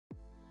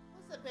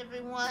up,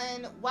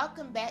 everyone?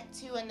 Welcome back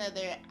to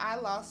another I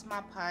Lost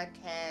My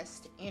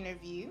Podcast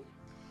interview.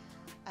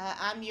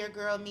 I'm your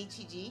girl,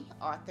 Mechi G,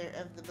 author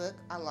of the book,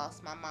 I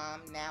Lost My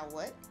Mom, Now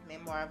What?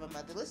 Memoir of a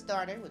Motherless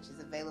Daughter, which is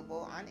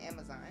available on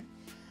Amazon.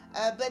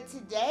 But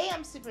today,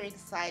 I'm super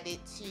excited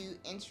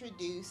to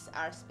introduce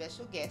our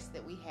special guest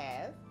that we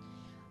have.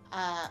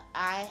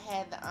 I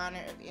had the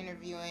honor of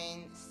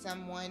interviewing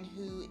someone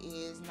who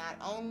is not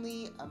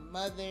only a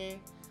mother,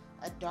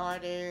 a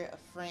daughter, a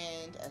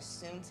friend, a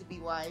soon-to-be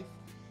wife,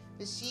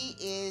 but she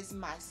is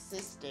my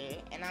sister,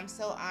 and I'm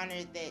so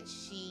honored that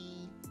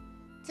she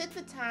took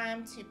the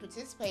time to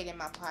participate in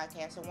my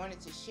podcast and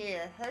wanted to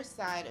share her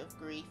side of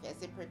grief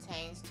as it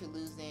pertains to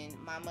losing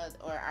my mother,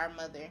 or our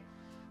mother,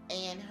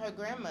 and her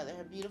grandmother,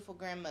 her beautiful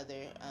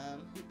grandmother,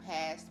 who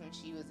passed when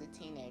she was a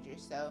teenager.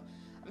 So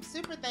I'm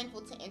super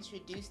thankful to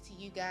introduce to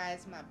you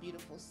guys my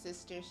beautiful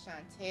sister,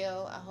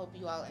 Shontell. I hope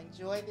you all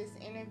enjoy this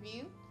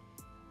interview,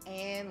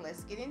 and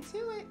let's get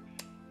into it.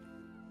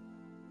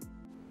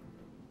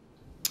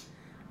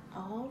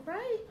 All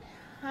right.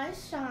 Hi,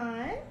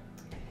 Sean.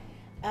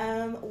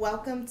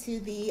 Welcome to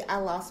the I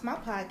Lost My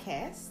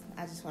Podcast.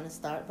 I just want to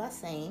start by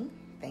saying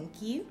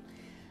thank you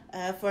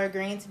for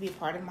agreeing to be a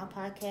part of my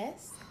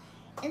podcast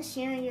and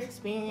sharing your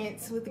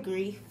experience with the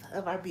grief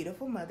of our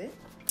beautiful mother.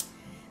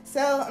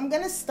 So I'm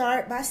going to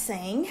start by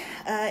saying,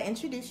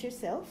 introduce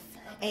yourself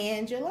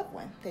and your loved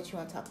one that you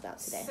want to talk about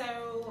today.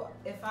 So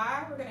if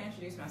I were going to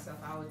introduce myself,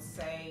 I would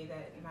say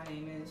that my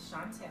name is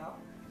Shontell.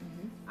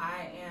 Mm-hmm.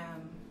 I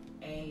am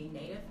a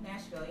Native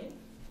Nashvillian,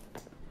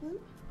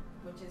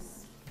 which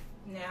is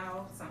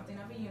now something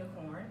of a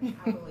unicorn,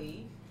 I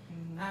believe.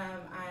 Mm-hmm.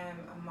 I am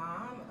a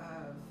mom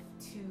of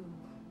two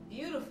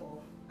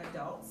beautiful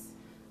adults,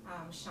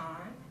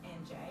 Sean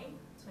and Jay,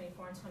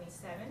 24 and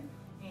 27.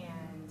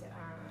 And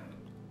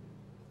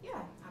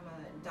I'm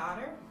a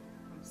daughter,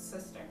 I'm a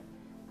sister,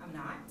 I'm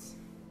not,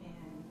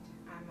 and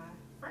I'm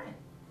a friend.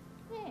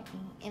 Yeah.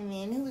 And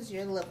then who is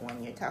your loved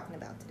one you're talking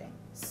about today?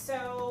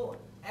 So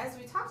as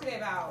we talk today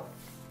about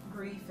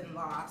grief and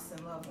loss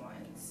and loved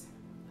ones,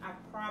 I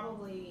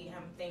probably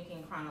am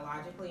thinking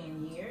chronologically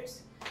in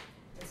years.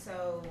 And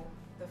so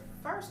the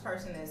first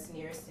person that's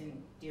nearest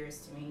and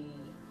dearest to me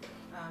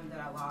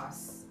that I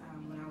lost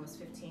when I was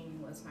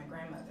 15 was my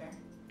grandmother,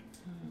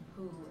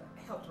 who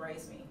helped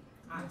raise me,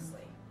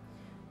 honestly.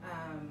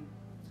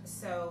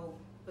 So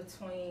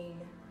between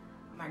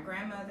my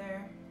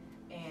grandmother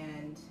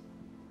and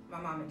my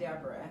mama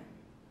Deborah,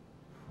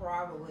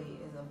 probably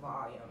is a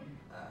volume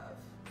of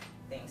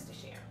things to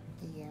share.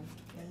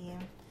 Yeah.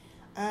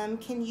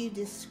 Can you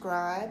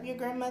describe your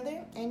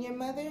grandmother and your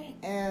mother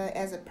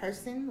as a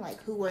person?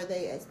 Like, who were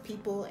they as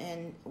people,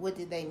 and what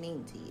did they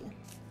mean to you?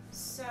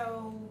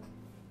 So,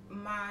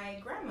 my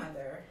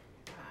grandmother,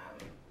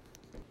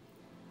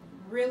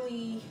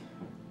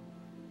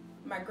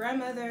 my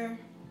grandmother,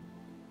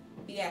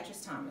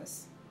 Beatrice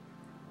Thomas,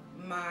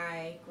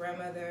 my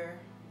grandmother,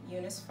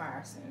 Eunice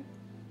Firestone,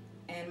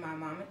 and my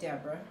mama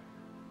Deborah,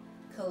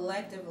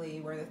 collectively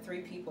have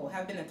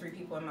been the three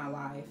people in my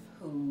life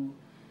who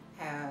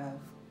have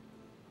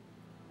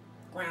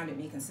grounded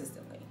me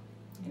consistently.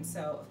 And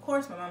so, of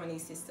course, my mama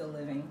Niecy is still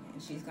living,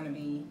 and she's going to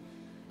be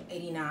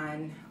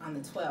 89 on the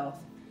 12th.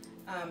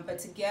 But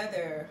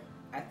together,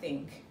 I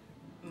think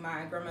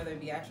my grandmother,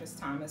 Beatrice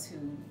Thomas, who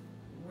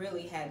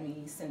really had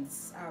me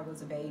since I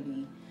was a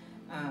baby,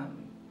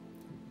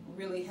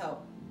 really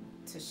helped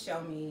to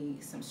show me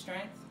some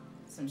strength,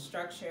 some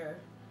structure,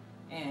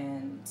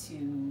 and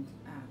to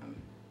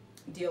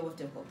deal with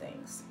difficult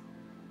things.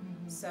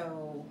 Mm-hmm.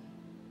 So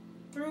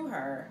through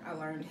her, I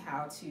learned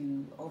how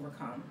to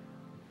overcome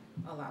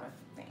a lot of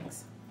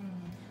things.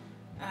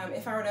 Mm-hmm.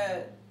 If I were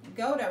to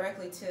go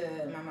directly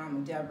to my mama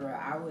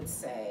Deborah, I would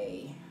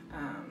say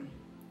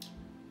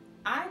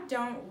I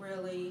don't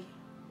really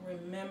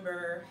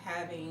remember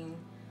having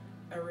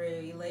a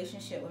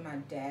relationship with my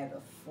dad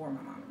before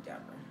my mama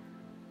Deborah.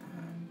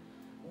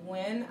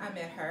 When I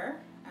met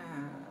her,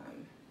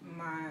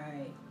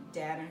 my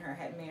dad and her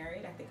had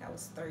married. I think I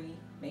was 3,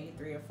 maybe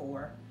 3 or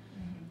 4.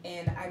 Mm-hmm.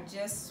 And I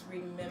just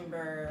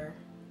remember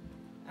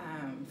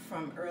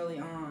from early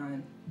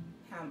on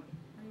how...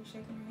 Are you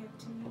shaking your head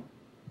to me?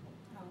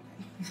 Oh,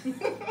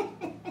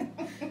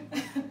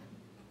 okay.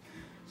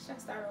 Should I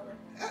start over?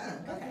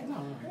 Okay.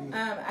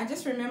 I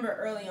just remember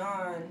early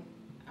on,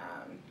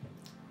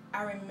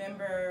 I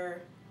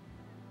remember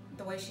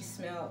the way she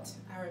smelled.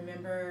 I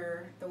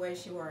remember the way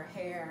she wore her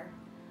hair,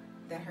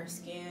 that her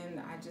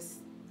skin, I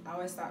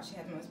always thought she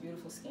had the most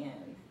beautiful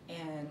skin.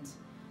 And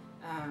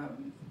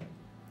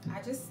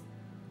I just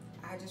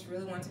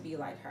really wanted to be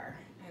like her.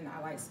 And I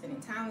liked spending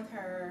time with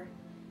her.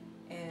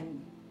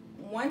 And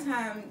one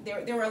time,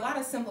 there were a lot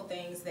of simple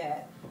things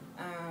that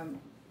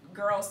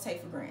girls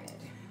take for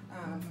granted,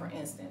 for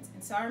instance.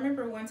 And so I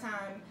remember one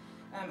time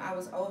I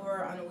was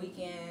over on a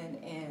weekend,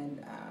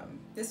 and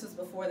this was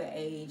before the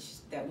age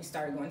that we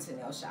started going to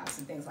nail shops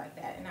and things like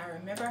that. And I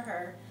remember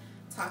her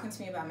talking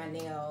to me about my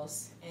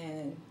nails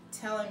and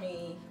telling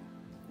me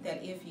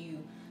that if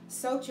you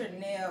soaked your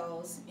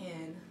nails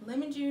in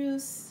lemon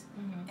juice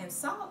and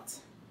salt,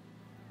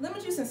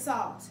 lemon juice and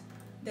salt,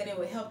 that it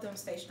would help them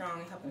stay strong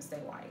and help them stay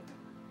white.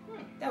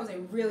 That was a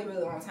really,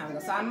 really long time ago,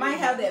 so I might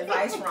have the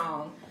advice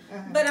wrong.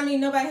 But I mean,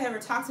 nobody had ever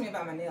talked to me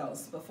about my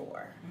nails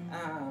before.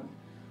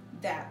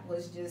 That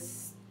was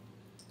just,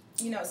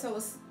 so it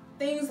was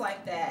things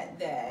like that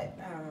that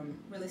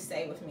really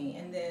stayed with me.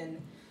 And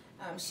then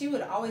she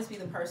would always be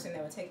the person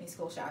that would take me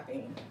school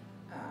shopping.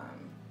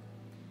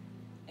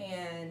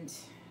 And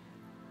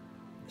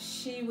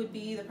she would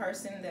be the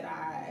person that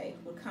I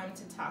would come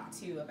to talk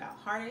to about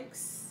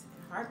heartaches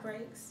and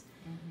heartbreaks.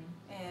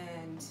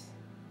 And,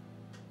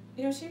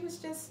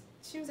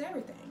 she was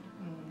everything.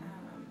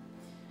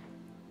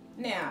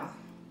 Now,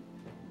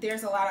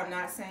 there's a lot I'm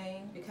not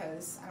saying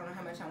because I don't know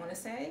how much I want to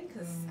say,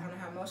 because I don't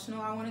know how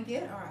emotional I want to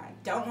get or I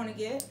don't want to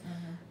get.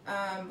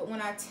 But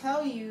when I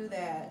tell you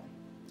that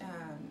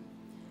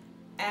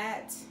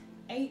at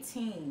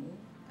 18,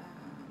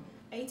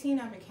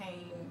 I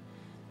became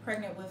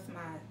pregnant with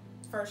my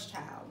first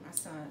child, my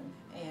son,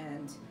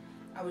 and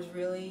I was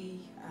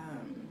really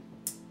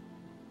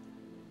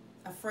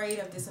afraid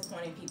of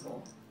disappointing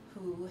people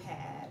who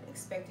had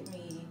expected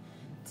me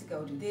to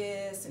go do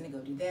this and to go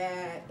do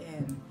that,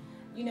 and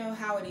you know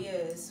how it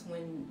is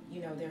when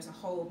there's a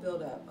whole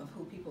buildup of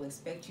who people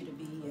expect you to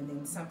be, and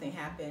then something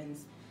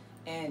happens,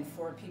 and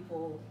for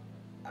people,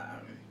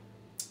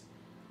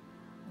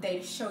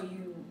 they show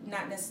you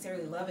not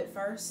necessarily love at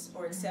first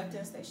or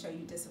acceptance, they show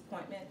you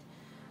disappointment.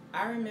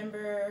 I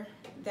remember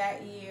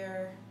that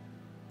year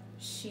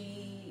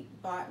she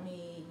bought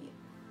me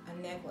a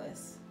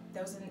necklace.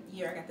 That was the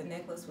year I got the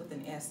necklace with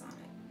an S on it.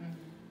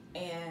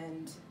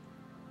 And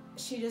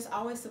she just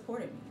always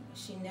supported me.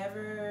 She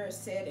never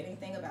said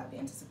anything about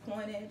being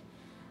disappointed.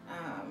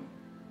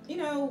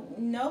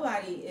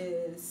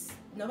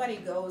 Nobody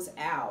goes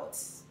out,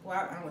 well,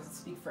 I don't want to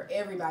speak for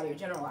everybody or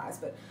generalize,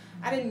 but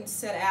I didn't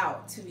set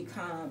out to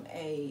become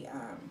a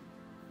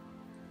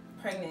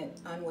pregnant,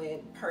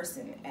 unwed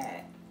person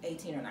at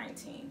 18 or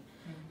 19.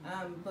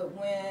 But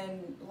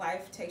when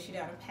life takes you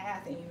down a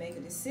path and you make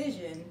a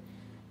decision,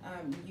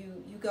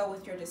 you go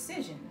with your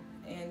decision.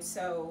 And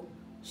so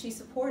she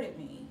supported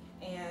me.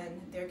 And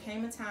there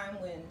came a time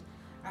when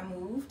I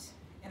moved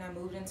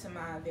into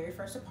my very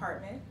first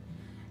apartment,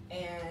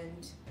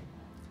 and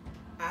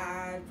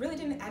I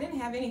didn't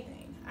have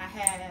anything. I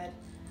had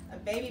a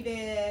baby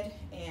bed,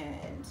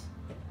 and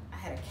I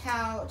had a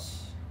couch,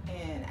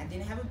 and I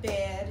didn't have a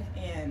bed,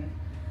 and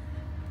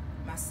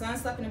my son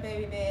slept in a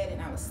baby bed,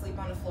 and I would sleep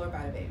on the floor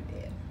by the baby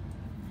bed.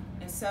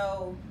 And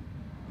so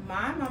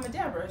my mama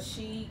Deborah,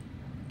 she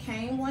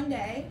came one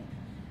day,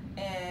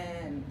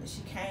 and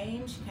she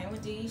came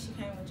with Dee, she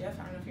came with Jeff,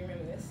 I don't know if you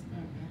remember this.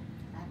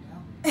 I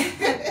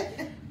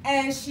know.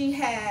 And she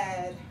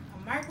had a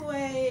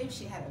microwave,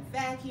 she had a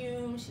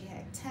vacuum, she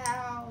had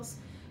towels,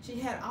 she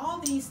had all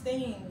these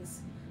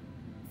things,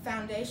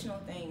 foundational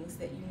things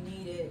that you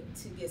needed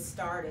to get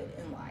started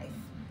in life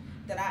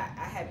that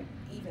I hadn't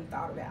even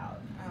thought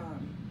about.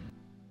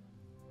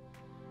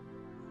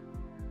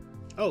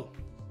 Oh,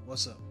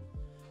 what's up?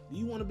 Do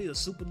you want to be a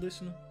super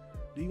listener?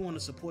 Do you want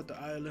to support the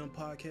ILM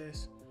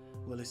Podcast?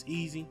 Well, it's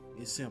easy,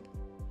 it's simple.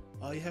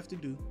 All you have to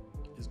do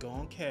is go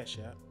on Cash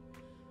App,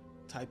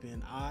 type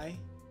in I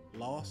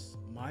Lost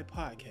My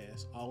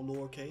Podcast, all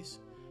lowercase.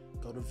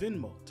 Go to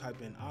Venmo,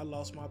 type in I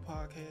Lost My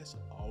Podcast,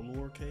 all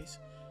lowercase,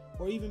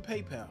 or even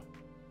PayPal,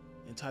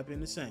 and type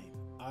in the same,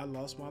 I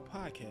Lost My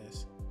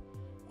Podcast,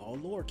 all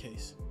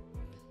lowercase,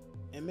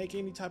 and make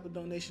any type of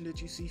donation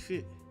that you see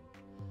fit.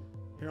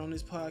 Here on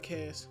this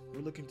podcast, we're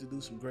looking to do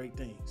some great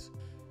things.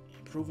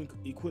 Improving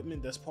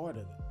equipment, that's part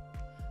of it.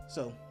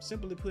 So,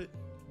 simply put,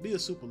 be a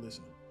super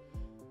listener.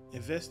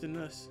 Invest in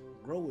us,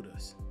 grow with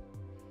us,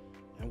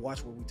 and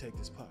watch where we take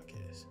this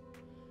podcast.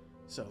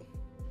 So,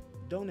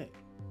 donate.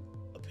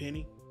 A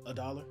penny, a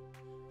dollar,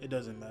 it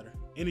doesn't matter.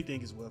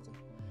 Anything is welcome.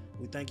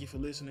 We thank you for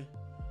listening.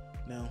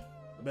 Now,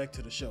 back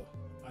to the show.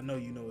 I know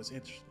you know it's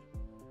interesting,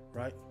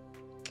 right?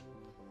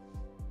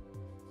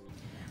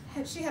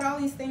 She had all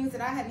these things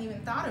that I hadn't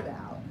even thought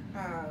about.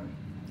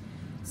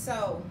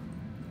 So,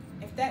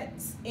 if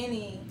that's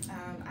any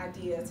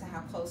idea to how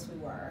close we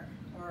were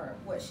or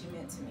what she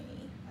meant to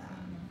me,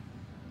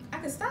 I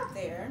could stop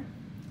there,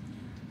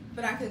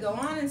 but I could go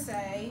on and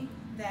say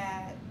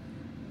that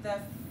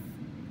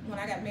when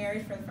I got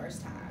married for the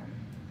first time,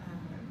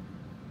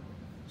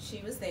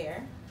 she was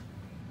there,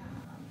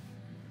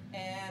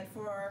 and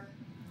for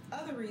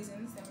other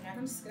reasons that we're not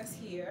going to discuss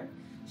here,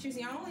 she was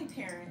the only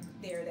parent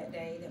there that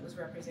day that was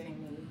representing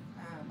me,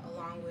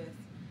 along with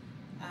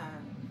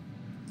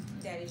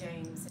Daddy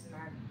James and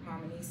my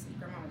Grandmama Nisi.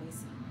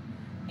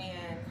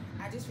 And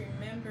I just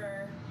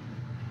remember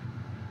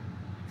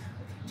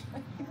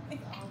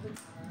All the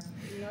time.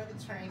 You know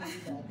the train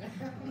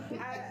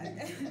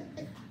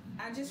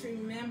I just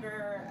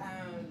remember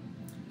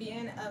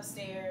being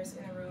upstairs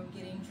in the room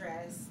getting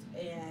dressed,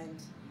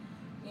 and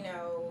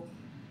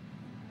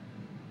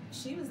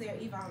she was there,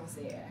 Yvonne was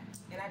there,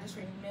 and I just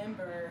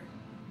remember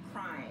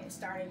crying,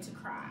 starting to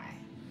cry.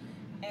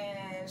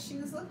 And she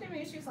was looking at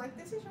me and she was like,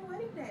 "This is your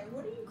wedding day.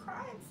 What are you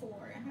crying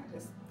for?" And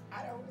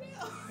I don't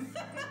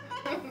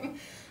know.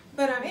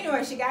 But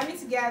anyway, she got me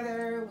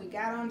together. We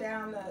got on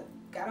down,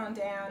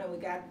 and we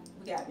got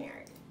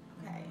married.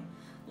 Okay,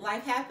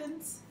 life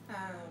happens.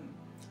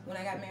 When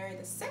I got married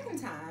the second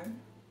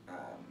time,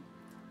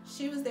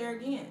 she was there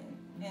again,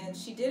 and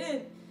she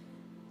did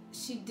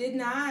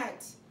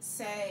not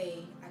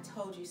say, "I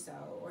told you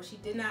so," or she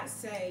did not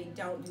say,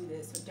 "Don't do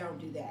this" or "Don't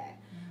do that."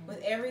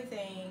 With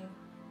everything,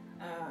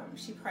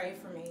 she prayed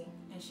for me,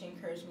 and she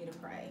encouraged me to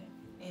pray,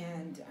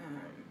 and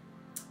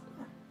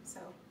so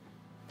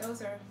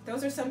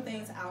those are some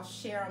things I'll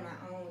share on my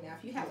own. Now,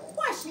 if you have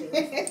questions,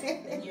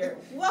 then you're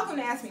welcome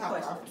to ask me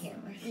questions. Off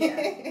camera.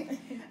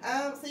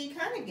 Yeah. So you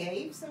kind of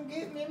gave some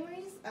good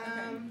memories,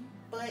 Okay.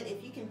 but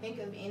if you can think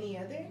of any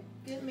other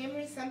good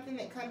memories, something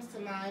that comes to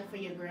mind for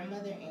your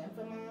grandmother and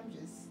for mom,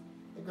 just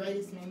the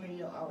greatest memory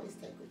you'll always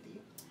take with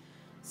you.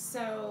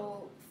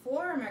 So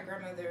for my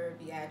grandmother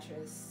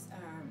Beatrice,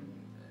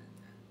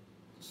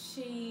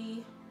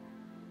 she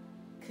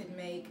could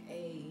make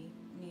a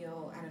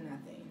meal out of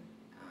nothing.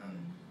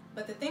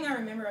 But the thing I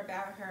remember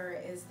about her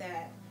is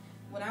that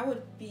when I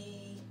would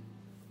be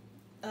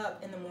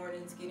up in the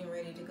mornings getting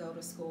ready to go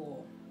to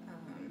school,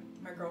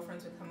 my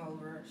girlfriends would come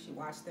over. She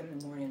watched them in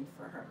the morning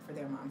for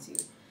their mom too.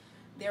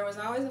 There was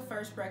always a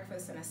first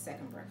breakfast and a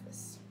second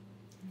breakfast.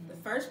 The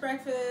first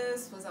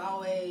breakfast was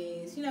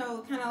always,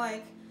 kind of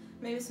like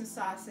maybe some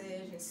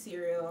sausage and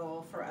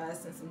cereal for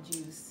us and some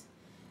juice.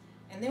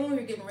 And then when we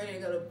were getting ready to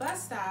go to the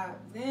bus stop,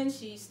 then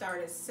she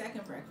started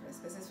second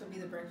breakfast, because this would be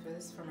the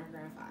breakfast for my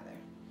grandfather.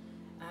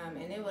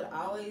 And it would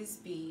always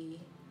be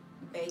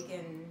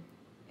bacon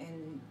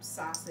and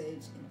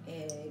sausage and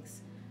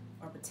eggs,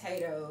 or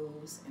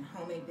potatoes and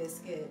homemade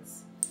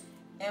biscuits.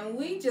 And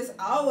we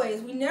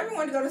never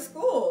wanted to go to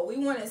school. We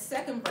wanted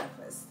second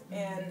breakfast.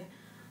 And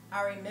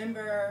I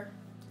remember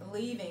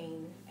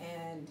leaving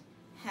and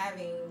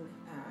having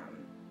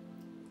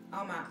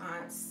all my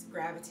aunts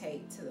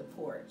gravitate to the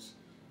porch,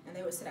 and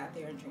they would sit out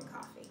there and drink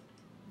coffee.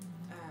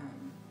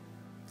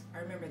 I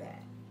remember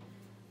that.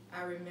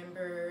 I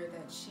remember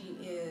that she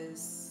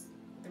is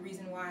the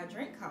reason why I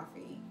drink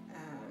coffee,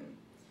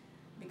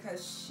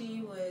 because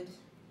she would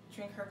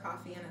drink her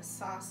coffee in a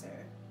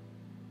saucer,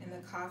 and the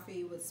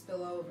coffee would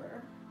spill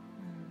over,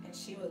 and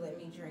she would let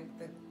me drink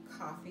the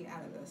coffee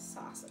out of the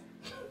saucer.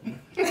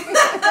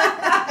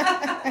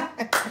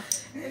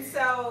 And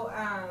so,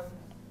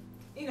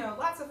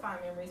 lots of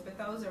fond memories, but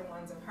those are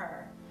ones of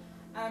her.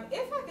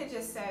 If I could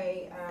just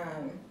say,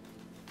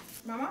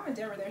 my mom and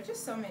Deborah, there are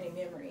just so many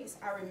memories.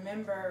 I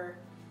remember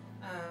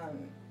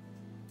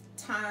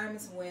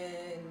times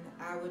when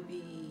I would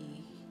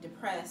be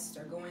depressed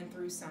or going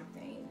through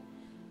something,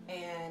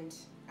 and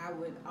I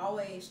would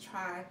always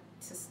try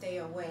to stay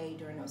away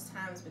during those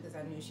times because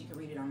I knew she could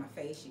read it on my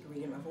face, she could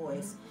read it in my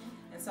voice.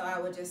 And so I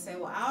would just say,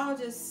 well, I'll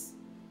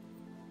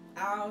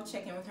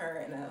check in with her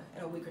in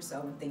a week or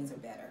so when things are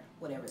better,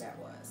 whatever that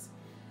was.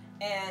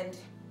 And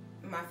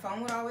my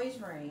phone would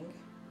always ring,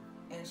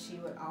 and she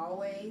would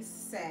always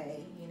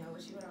say, you know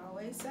what she would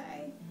always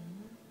say?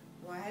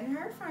 Well, I hadn't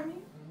heard from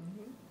you.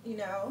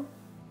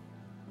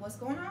 What's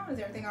going on? Is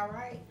everything all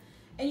right?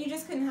 And you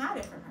just couldn't hide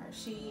it from her.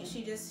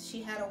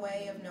 She had a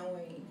way of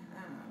knowing.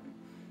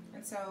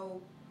 And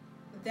so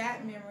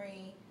that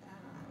memory,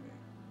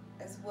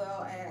 as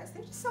well as,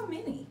 there's just so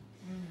many.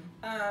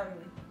 A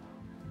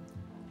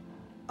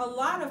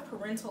lot of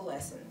parental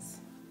lessons,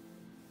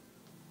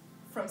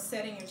 from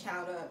setting your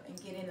child up and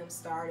getting them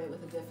started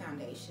with a good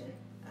foundation,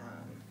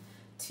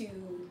 to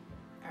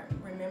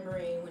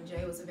remembering when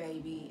Jay was a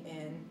baby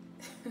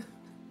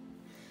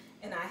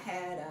and I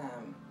had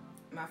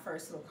my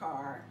first little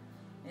car,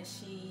 and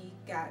she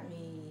got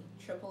me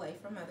AAA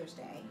for Mother's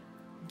Day.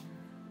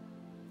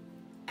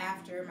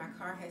 After my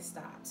car had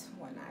stopped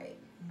one night,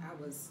 I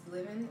was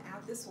living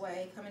out this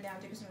way, coming down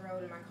Dickerson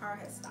Road, and my car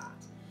had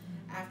stopped.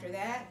 After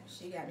that,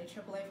 she got me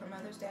AAA for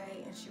Mother's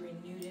Day, and she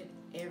renewed it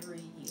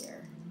every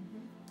year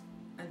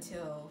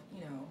until,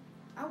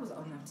 I was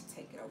old enough to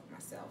take it over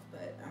myself.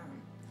 But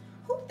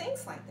who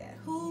thinks like that?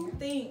 Who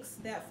thinks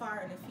that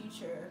far in the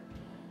future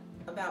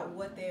about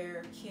what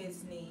their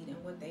kids need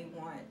and what they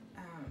want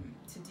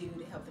to do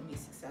to help them be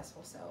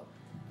successful? So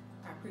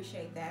I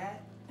appreciate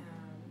that.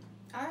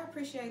 I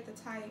appreciate the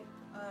type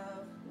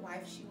of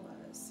wife she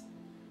was.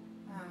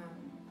 I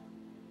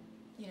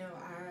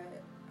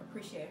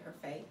appreciate her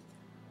faith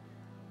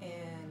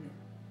and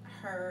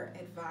her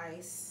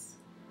advice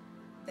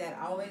that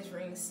always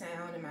rings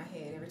sound in my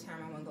head every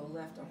time I want to go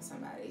left on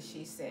somebody.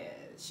 She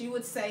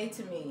would say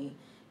to me,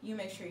 you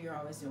make sure you're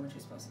always doing what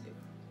you're supposed to do.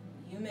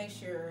 You make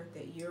sure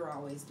that you're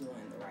always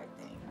doing the right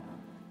thing,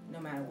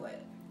 no matter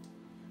what.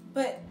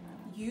 But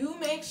you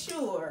make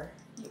sure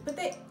you're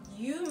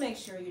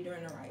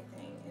doing the right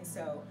thing. And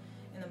so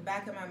in the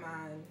back of my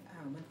mind,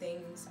 when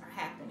things are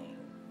happening,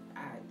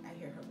 I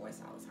hear her voice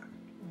all the time.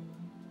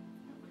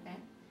 Okay.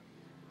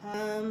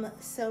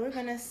 So we're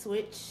going to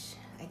switch,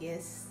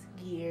 gears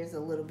a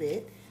little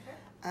bit.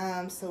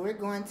 So we're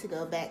going to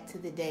go back to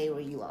the day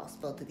where you lost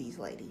both of these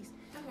ladies.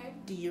 Okay.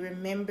 Do you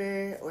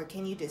remember, or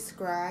can you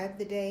describe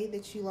the day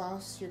that you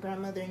lost your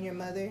grandmother and your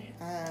mother?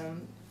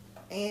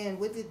 And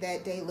what did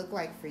that day look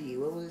like for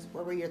you?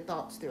 What were your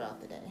thoughts throughout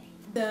the day?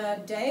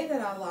 The day that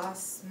I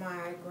lost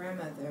my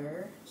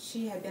grandmother,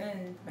 she had been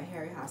in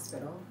Mechi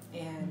Hospital,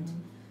 and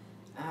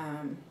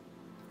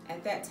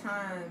at that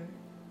time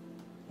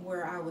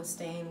where I was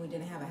staying, we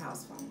didn't have a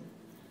house phone.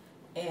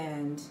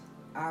 And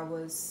I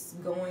was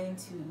going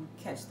to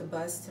catch the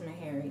bus to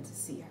Mechi to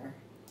see her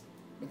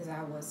because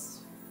I was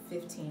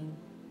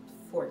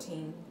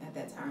 14 at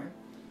that time.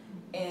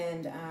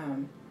 And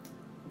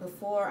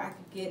before I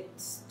could get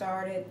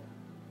started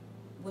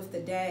with the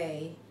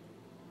day,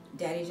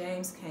 Daddy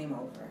James came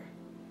over.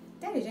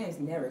 Daddy James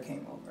never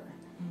came over.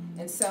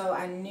 And so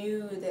I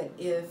knew that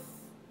if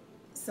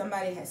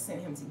somebody had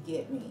sent him to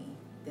get me,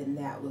 then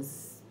that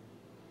was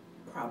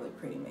probably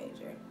pretty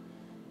major.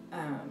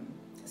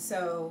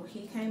 So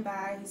he came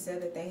by, he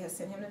said that they had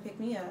sent him to pick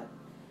me up.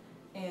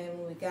 And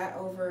when we got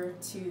over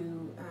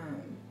to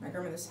my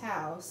grandmother's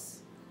house,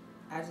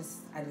 I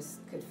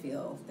just could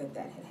feel that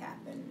had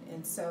happened.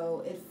 And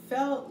so it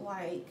felt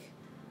like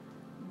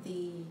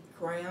the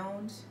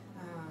ground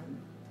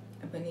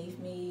beneath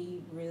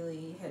me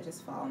really had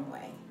just fallen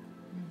away.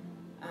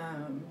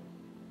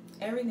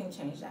 Everything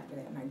changed after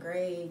that. My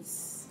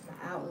grades,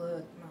 my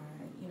outlook,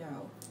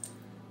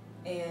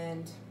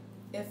 and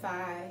if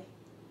I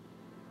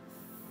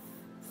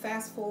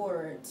fast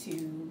forward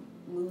to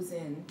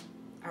losing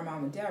our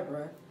mama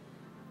Deborah,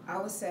 I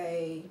would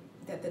say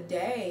that the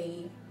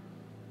day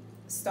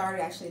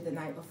started actually the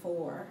night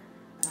before,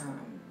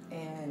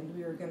 and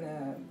we were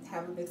gonna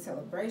have a big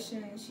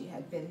celebration. She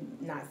had been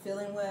not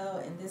feeling well,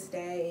 and this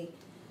day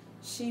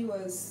she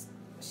was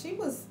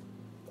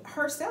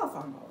herself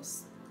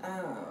almost.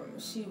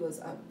 She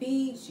was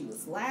upbeat, she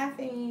was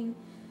laughing,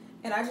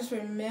 and I just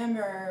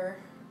remember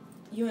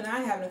you and I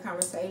having a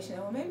conversation.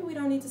 Well, maybe we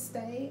don't need to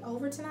stay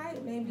over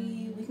tonight.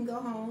 Maybe we can go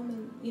home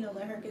and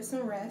let her get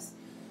some rest.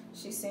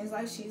 She seems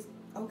like she's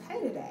okay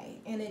today,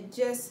 and it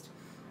just.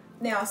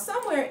 Now,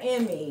 somewhere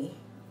in me,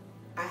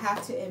 I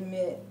have to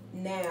admit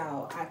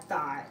now, I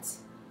thought,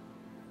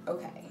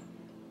 okay,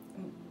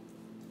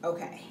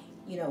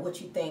 what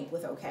you think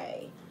with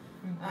okay.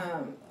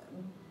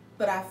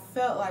 But I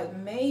felt like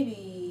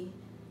maybe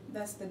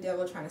that's the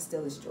devil trying to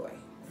steal his joy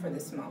for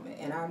this moment,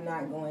 and I'm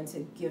not going to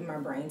give my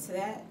brain to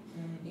that.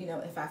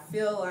 If I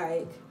feel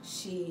like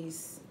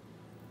she's,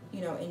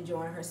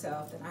 enjoying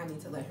herself, then I need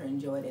to let her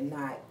enjoy it and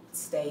not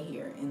stay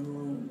here and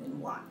loom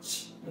and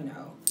watch,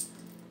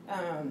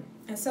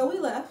 And so we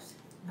left,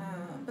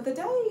 but the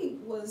day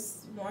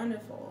was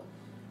wonderful.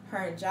 Her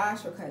and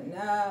Josh were cutting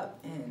up,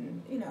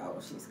 and,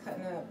 she's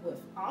cutting up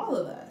with all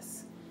of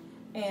us.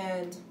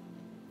 And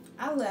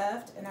I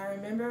left, and I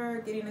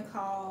remember getting a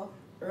call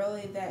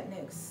early that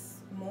next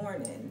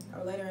morning,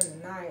 or later in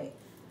the night,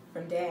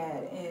 from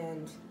Dad,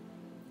 and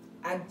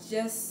I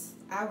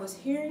was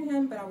hearing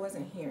him, but I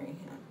wasn't hearing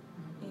him,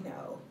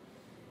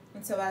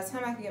 And so by the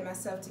time I could get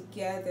myself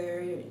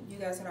together, you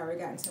guys had already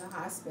gotten to the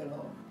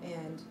hospital,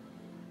 and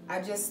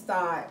I just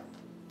thought,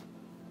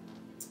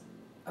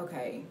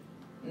 okay,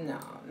 no,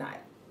 not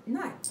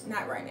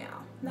right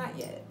now, not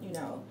yet,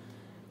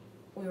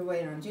 We were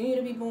waiting on Junior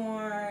to be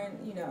born,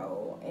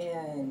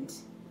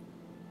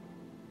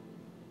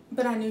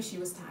 but I knew she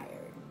was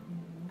tired.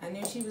 I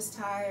knew she was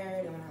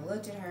tired, and when I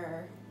looked at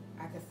her,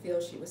 I could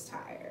feel she was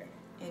tired.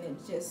 And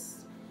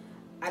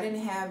I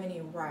didn't have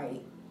any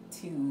right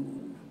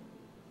to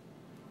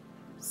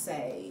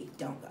say,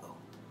 don't go.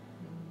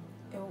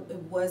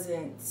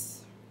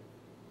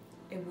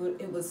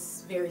 It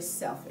was very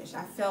selfish.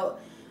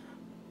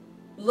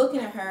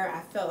 Looking at her,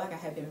 I felt like I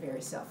had been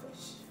very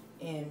selfish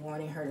in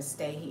wanting her to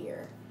stay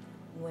here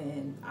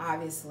when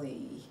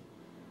obviously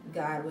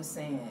God was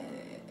saying,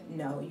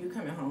 no, you're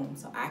coming home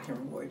so I can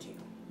reward you,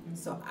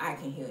 so I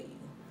can heal you.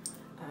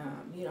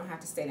 You don't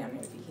have to stay down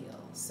there to be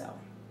healed. So,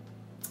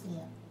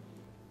 yeah.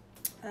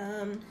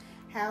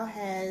 How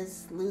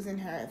has losing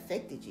her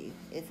affected you,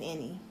 if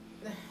any?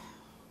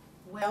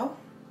 Well,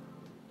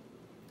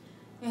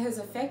 it has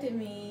affected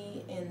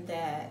me in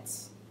that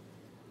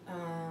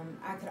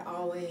I could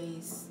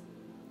always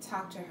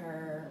talk to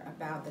her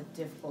about the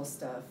difficult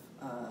stuff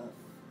of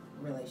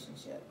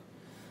relationship.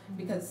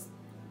 Because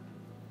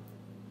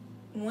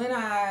when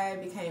I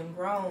became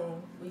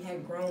grown, we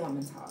had grown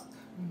woman talk.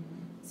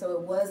 So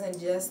it wasn't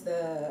just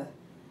the,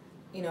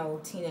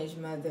 teenage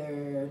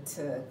mother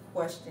to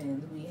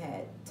questions. We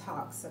had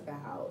talks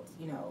about,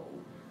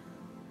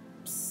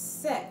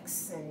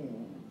 sex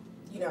and,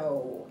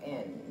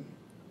 and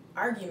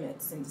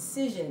arguments and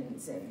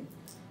decisions and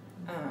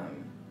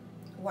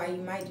why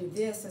you might do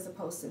this as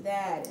opposed to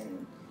that,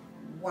 and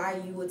why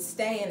you would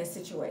stay in a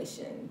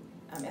situation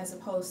as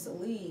opposed to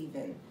leave.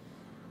 And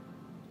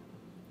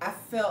I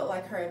felt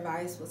like her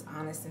advice was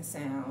honest and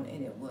sound,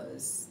 and it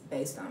was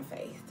based on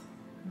faith.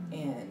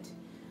 And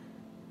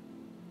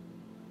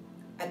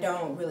I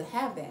don't really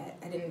have that.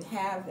 I didn't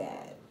have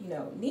that.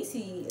 Mama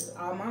Niecy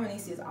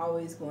is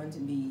always going to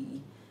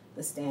be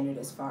the standard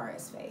as far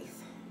as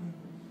faith.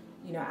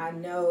 I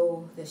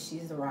know that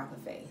she's the rock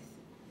of faith.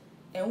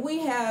 And we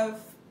have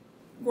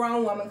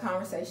grown woman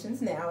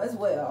conversations now as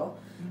well.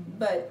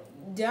 But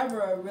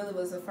Deborah really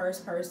was the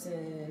first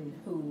person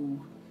who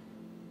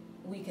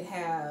we could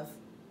have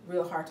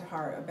real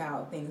heart-to-heart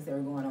about things that were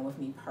going on with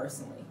me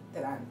personally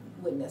that I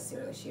wouldn't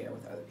necessarily share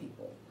with other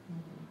people.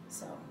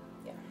 So,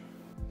 yeah.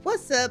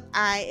 What's up,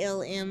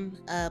 ILM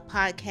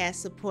podcast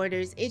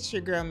supporters? It's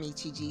your girl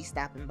Mechi G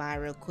stopping by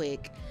real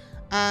quick.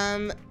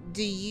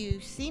 Do you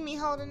see me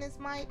holding this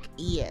mic?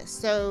 Yes.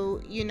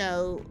 So,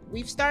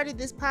 we've started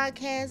this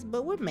podcast,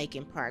 but we're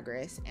making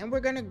progress and we're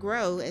going to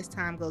grow as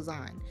time goes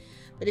on.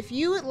 But if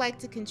you would like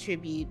to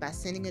contribute by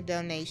sending a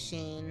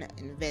donation,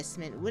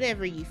 investment,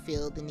 whatever you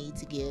feel the need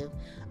to give,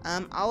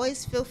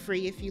 always feel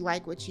free, if you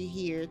like what you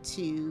hear,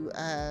 to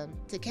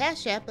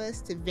Cash App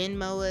us, to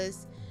Venmo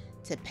us,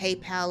 to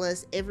PayPal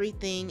us.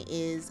 Everything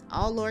is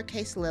all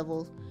lowercase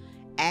level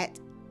at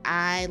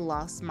I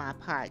Lost My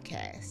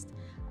Podcast.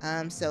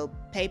 So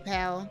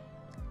PayPal,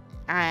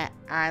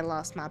 I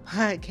Lost My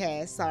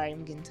Podcast. Sorry,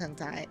 I'm getting tongue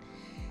tied.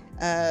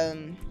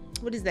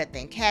 What is that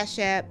thing? Cash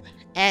App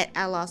at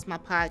I Lost My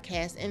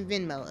Podcast, and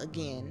Venmo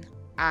again,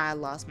 I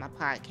Lost My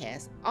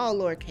Podcast, all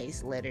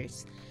lowercase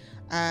letters.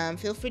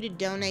 Feel free to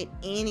donate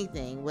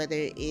anything,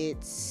 whether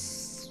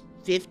it's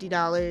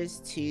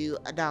 $50 to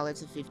 $1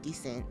 to 50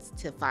 cents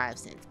to 5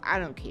 cents. I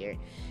don't care.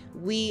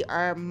 We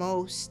are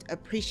most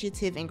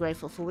appreciative and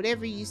grateful for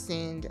whatever you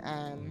send,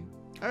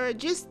 or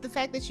just the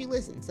fact that you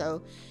listen.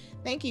 So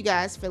thank you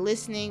guys for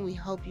listening. We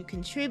hope you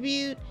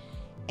contribute.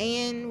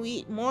 And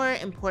more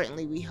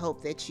importantly, we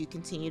hope that you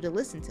continue to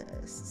listen to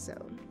us. So,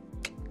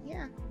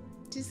 yeah,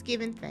 just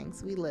giving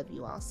thanks. We love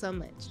you all so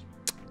much.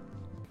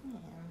 Yeah.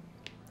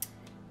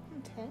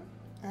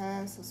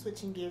 Okay. So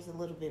switching gears a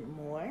little bit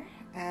more.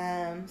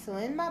 So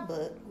in my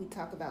book, we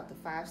talk about the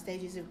 5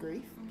 stages of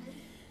grief.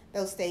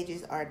 Those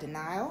stages are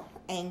denial,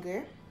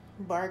 anger,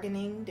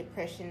 bargaining,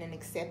 depression, and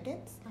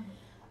acceptance.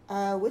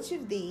 Which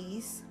of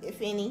these,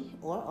 if any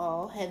or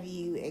all, have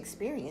you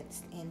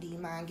experienced? And do you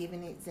mind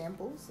giving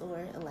examples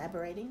or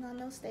elaborating on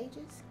those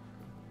stages?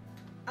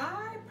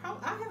 I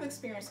have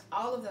experienced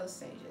all of those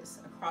stages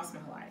across my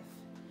life.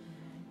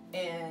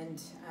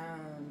 And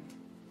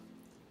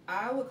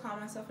I would call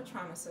myself a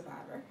trauma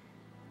survivor.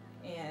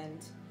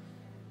 And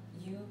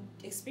you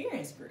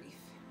experience grief.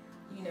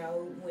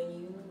 When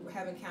you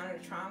have encountered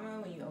a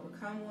trauma, when you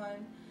overcome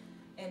one.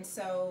 And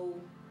so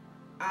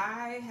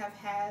I have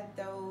had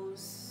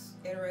those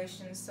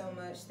iterations so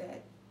much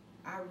that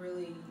I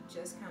really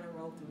just kind of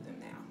roll through them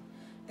now.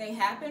 They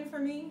happen for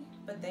me,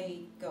 but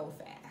they go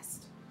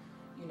fast.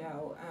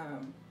 Now,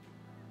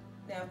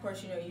 of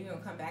course, you're going to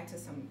come back to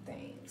some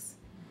things.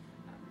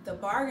 The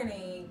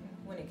bargaining,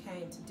 when it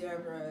came to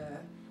Deborah,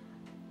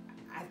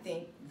 I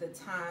think the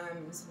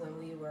times when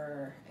we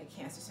were at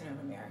Cancer Center of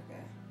America,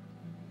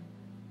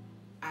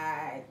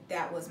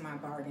 that was my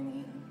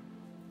bargaining.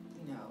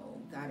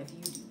 God, if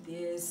you do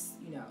this,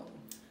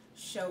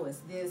 show us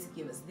this,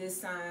 give us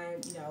this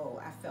sign,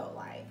 I felt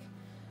like.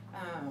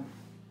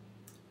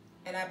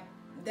 And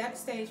that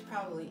stage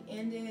probably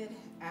ended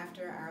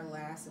after our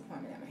last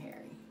appointment at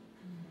Meharry.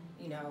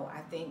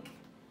 I think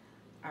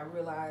I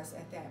realized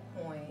at that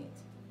point,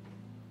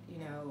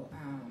 there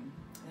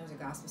was a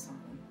gospel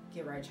song,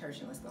 Get Right Church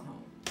and Let's Go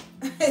Home.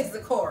 It's the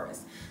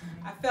chorus.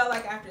 I felt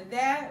like after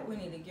that, we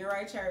need to get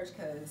right church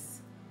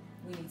because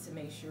we need to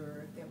make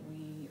sure that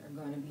we are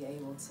going to be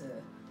able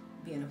to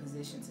be in a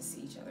position to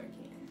see each other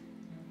again.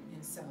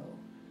 And so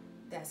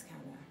that's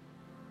kind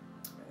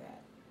of where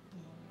that.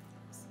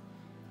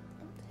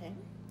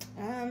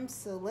 Okay.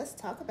 So let's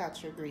talk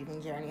about your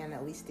grieving journey. I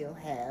know we still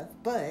have,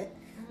 but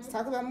let's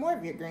talk about more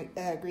of your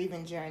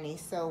grieving journey.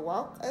 So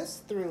walk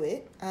us through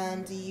it.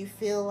 Do you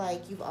feel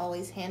like you've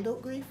always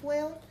handled grief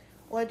well,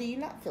 or do you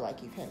not feel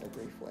like you've handled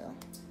grief well?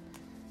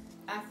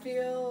 I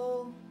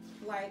feel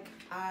like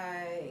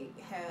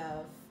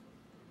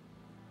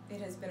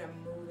it has been a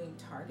moving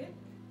target.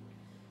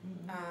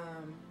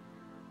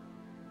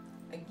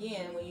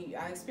 Again,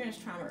 I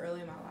experienced trauma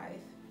early in my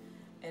life,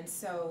 and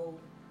so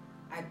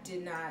I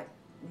did not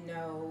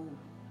know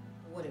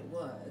what it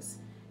was.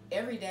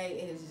 Every day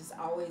it has just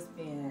always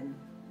been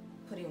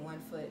putting one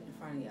foot in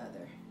front of the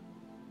other.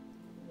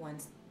 1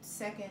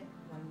 second,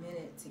 1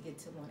 minute to get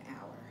to 1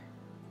 hour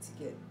to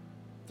get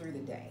through the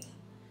day.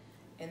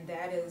 And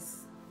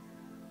that's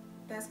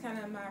kind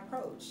of my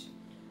approach.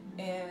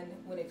 And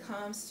when it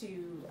comes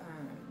to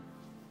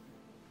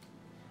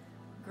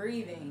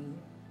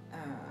grieving,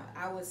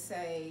 I would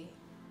say,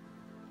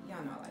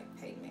 y'all know, like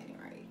Peyton Manning,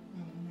 right?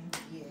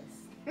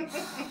 Yes.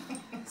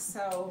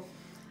 So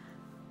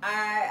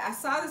I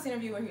saw this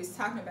interview where he was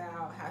talking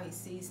about how he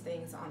sees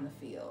things on the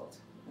field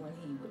when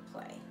he would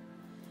play.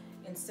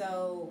 And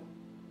so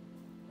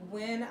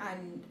when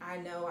I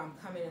know I'm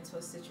coming into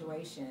a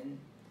situation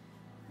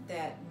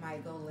that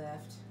might go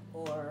left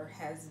or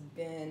has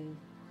been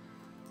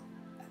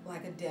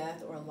like a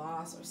death or a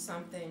loss or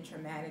something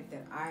traumatic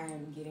that I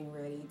am getting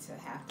ready to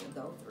have to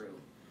go through,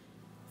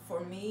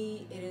 for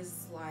me, it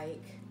is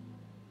like,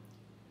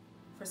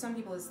 for some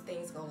people, it's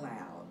things go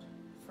loud.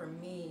 For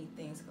me,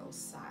 things go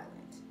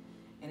silent.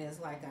 And it's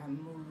like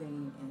I'm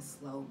moving in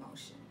slow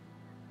motion.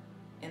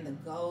 And the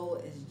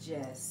goal is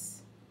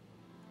just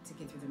to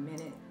get through the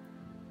minute,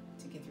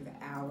 to get through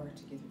the hour,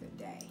 to get through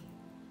the day.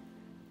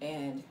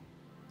 And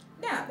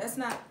now, that's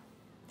not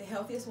the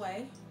healthiest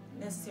way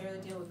necessarily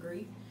to deal with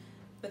grief,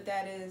 but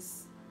that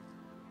is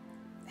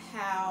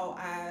how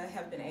I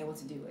have been able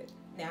to do it.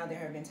 Now, there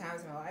have been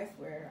times in my life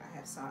where I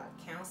have sought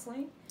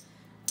counseling.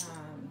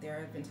 There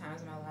have been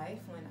times in my life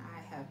when I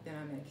have been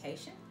on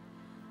medication.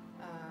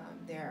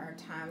 There are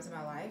times in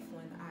my life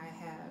when I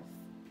have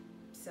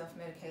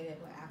self-medicated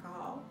with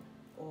alcohol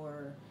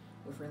or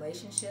with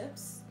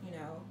relationships, you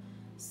know.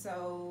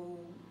 So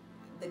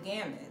the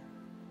gamut.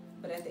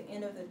 But at the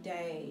end of the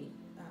day,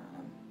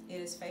 it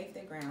is faith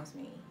that grounds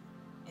me,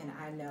 and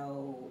I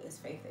know it's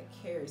faith that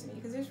carries me,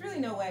 because there's really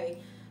no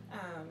way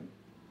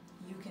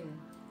you can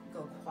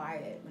go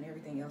quiet when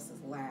everything else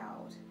is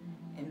loud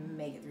and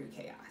make it through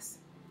chaos.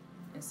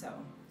 And so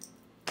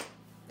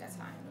that's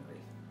how I am with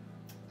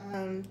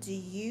grief. Do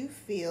you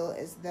feel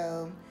as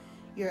though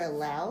you're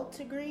allowed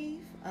to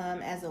grieve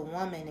as a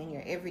woman in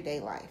your everyday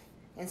life?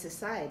 In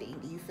society,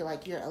 do you feel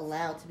like you're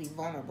allowed to be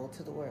vulnerable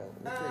to the world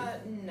with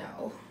grief?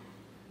 No.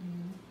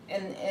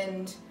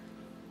 And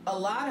a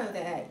lot of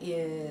that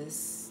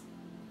is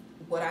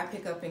what I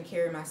pick up and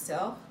carry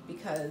myself,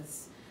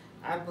 because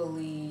I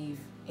believe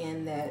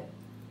in that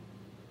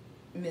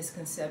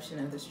misconception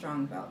of the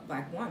strong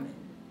black woman.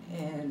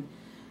 And,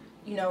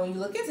 you know, when you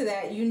look into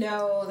that, you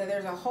know that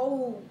there's a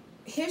whole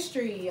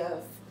history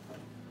of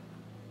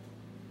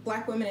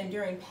black women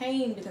enduring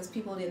pain because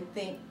people didn't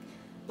think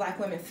black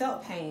women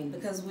felt pain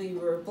because we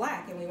were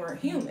black and we weren't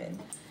human.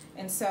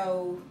 And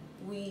so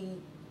we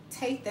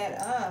take that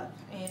up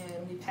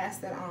and we pass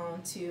that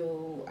on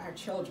to our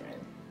children.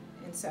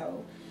 And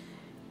so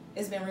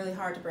it's been really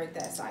hard to break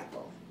that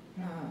cycle.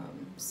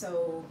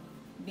 So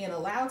being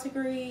allowed to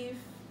grieve,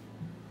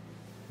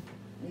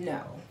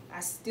 no. I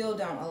still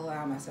don't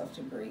allow myself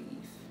to grieve.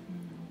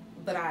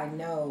 But I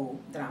know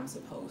that I'm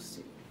supposed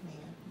to. Yeah.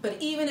 But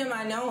even in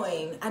my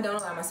knowing, I don't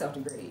allow myself to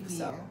grieve. Yeah.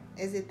 So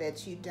is it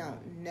that you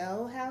don't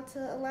know how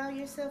to allow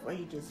yourself, or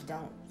you just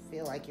don't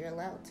feel like you're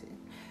allowed to?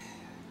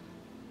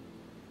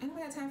 I don't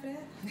got time for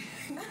that.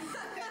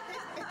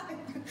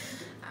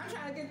 I'm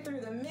trying to get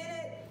through the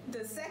minute,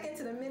 the second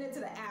to the minute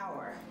to the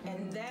hour.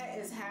 And that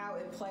is how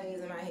it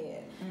plays in my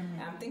head.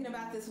 I'm thinking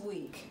about this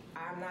week.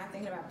 I'm not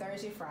thinking about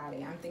Thursday,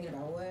 Friday. I'm thinking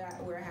about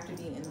where I have to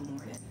be in the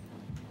morning.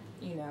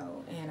 You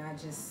know, and I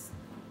just,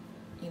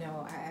 you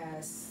know, I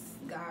ask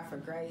God for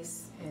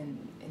grace and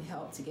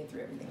help to get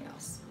through everything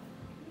else.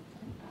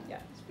 Yeah.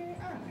 That's very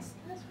honest.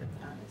 That's very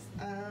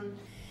honest.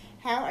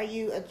 How are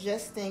you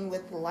adjusting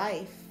with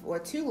life, or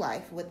to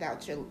life,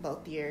 without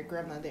both your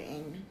grandmother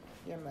and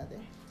your mother?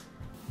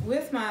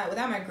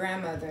 Without my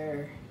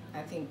grandmother,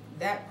 I think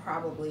that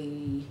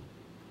probably,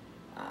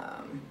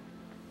 I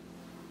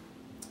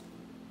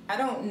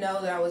don't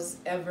know that I was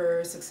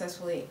ever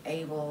successfully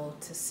able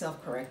to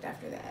self-correct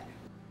after that.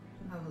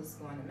 I was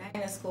going to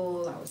magnet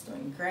school, I was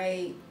doing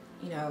great,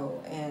 you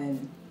know,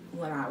 and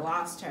when I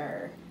lost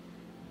her,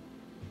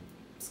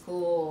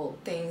 school,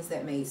 things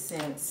that made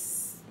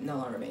sense no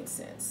longer made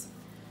sense.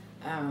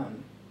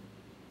 And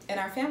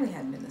our family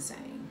hadn't been the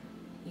same,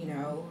 you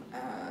know.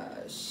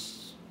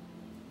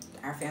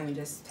 Our family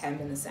just hadn't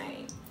been the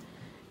same.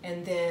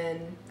 And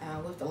then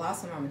with the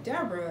loss of Mama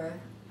Deborah,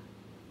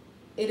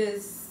 it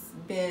has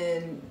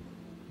been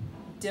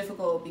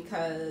difficult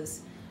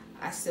because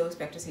I still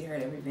expect to see her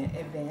at every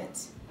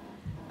event.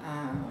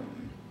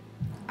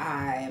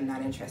 I am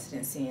not interested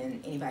in seeing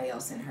anybody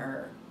else in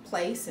her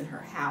place, in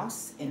her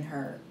house, in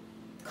her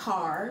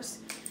cars,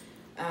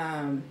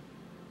 at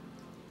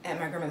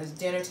my grandmother's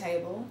dinner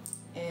table.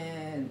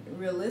 And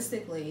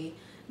realistically,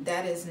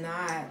 that is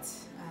not,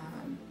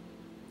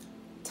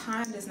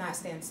 time does not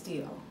stand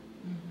still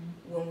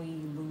when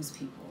we lose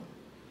people.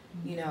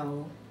 You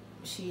know,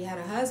 she had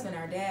a husband,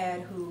 our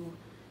dad, who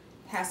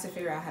has to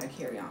figure out how to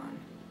carry on.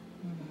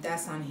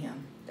 That's on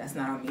him. That's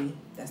not on me.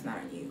 That's not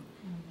on you.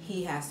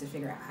 He has to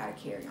figure out how to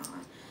carry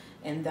on.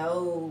 And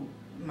though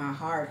my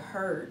heart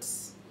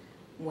hurts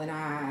when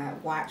I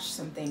watch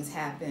some things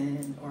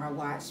happen, or I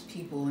watch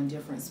people in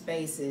different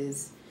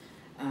spaces,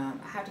 I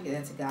have to give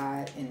that to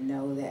God and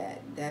know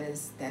that that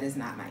is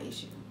not my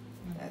issue.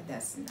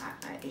 That's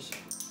not my issue.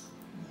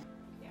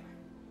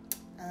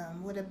 Yeah.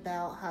 What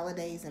about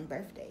holidays and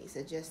birthdays?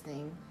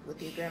 Adjusting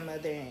with your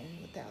grandmother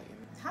and without your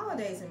mother?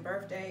 Holidays and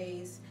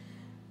birthdays,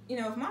 you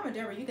know, if Mama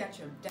Deborah, you got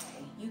your day.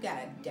 You got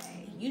a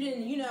day. You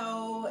didn't, you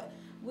know,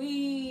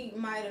 we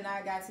might have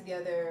not got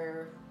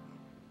together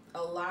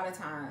a lot of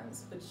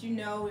times, but you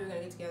know we were going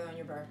to get together on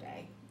your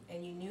birthday.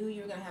 And you knew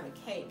you were going to have a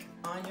cake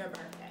on your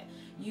birthday.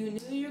 You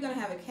knew you were going to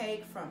have a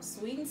cake from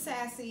Sweet and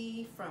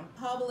Sassy, from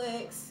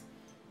Publix,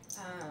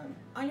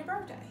 on your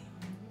birthday.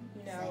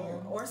 You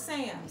know, or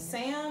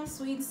Sam,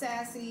 Sweet and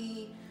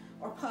Sassy,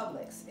 or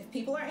Publix. If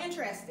people are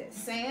interested,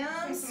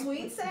 Sam,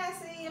 Sweet,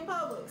 Sassy, and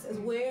Publix is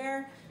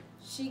where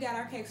she got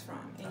our cakes from.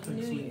 And I think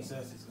you knew Sweet and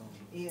Sassy's gone.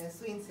 Yeah,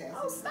 Sweet and Sassy.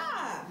 Oh,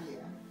 stop. Yeah.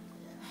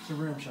 It's a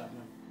rim shop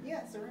now.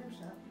 Yeah, it's a rim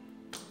shop.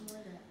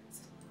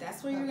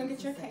 That's where you're going to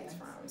get your cakes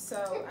from.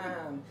 So,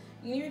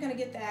 you knew you were going to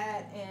get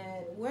that,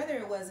 and whether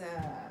it was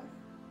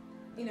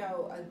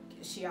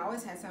she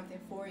always had something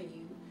for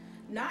you.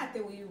 Not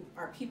that we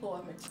are people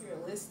of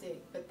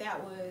materialistic, but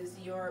that was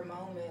your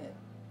moment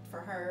for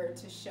her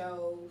to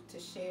show, to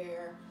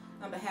share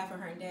on behalf of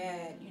her and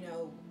dad,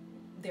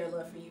 their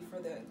love for you, for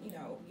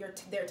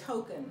their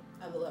token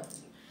of the love for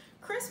you.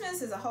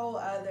 Christmas is a whole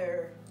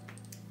other.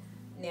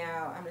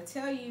 Now, I'm going to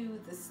tell you,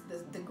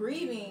 the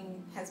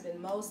grieving has been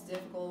most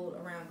difficult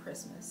around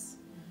Christmas.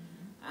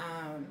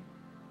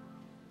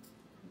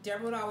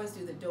 Deborah would always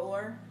do the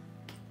door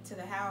to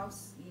the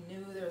house. You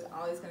knew there was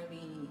always going to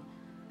be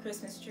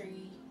Christmas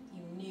tree.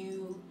 You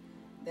knew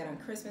that on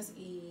Christmas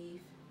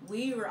Eve,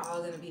 we were all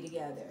going to be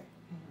together,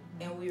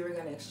 and we were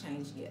going to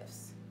exchange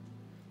gifts.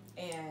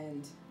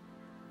 And,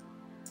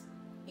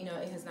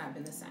 it has not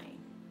been the same.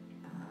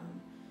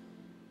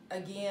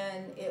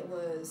 Again, it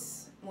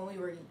was when we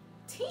were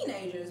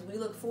teenagers, we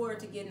looked forward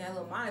to getting that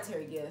little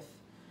monetary gift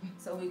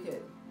so we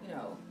could,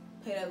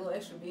 pay that little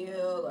extra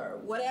bill or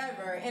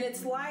whatever. And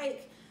it's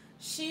like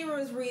she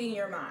was reading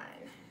your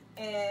mind.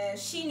 And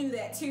she knew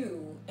that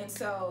too. And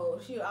so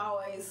she would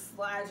always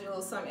slide you a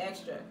little something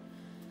extra.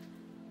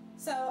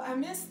 So I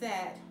miss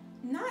that.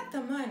 Not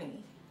the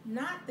money,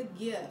 not the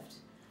gift,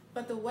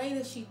 but the way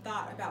that she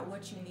thought about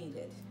what you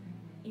needed,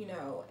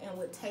 and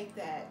would take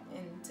that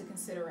into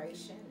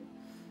consideration.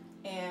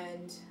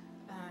 And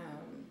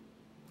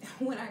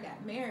when I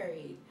got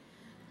married,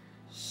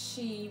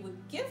 she would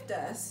gift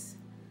us,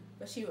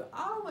 but she would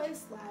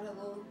always slide a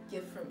little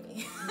gift for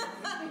me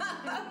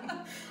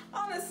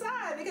on the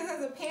side, because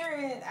as a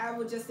parent, I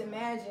would just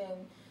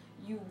imagine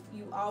you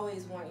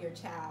always want your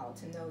child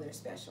to know they're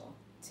special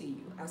to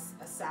you,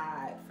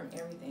 aside from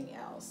everything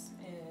else.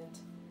 And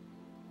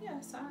yeah,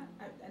 so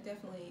I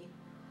definitely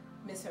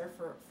miss her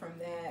from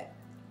that.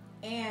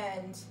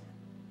 And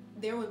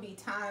there would be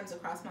times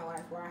across my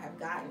life where I have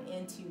gotten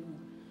into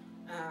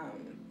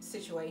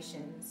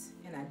situations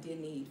and I did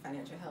need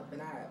financial help,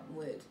 and I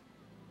would,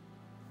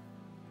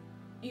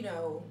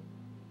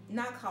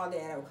 not call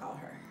Dad, I would call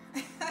her.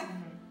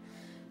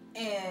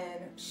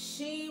 And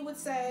she would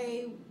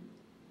say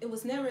it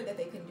was never that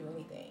they couldn't do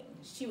anything.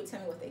 She would tell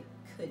me what they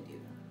could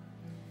do.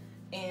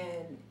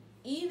 And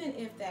even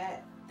if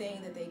that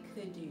thing that they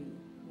could do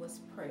was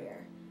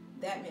prayer,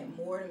 that meant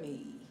more to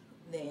me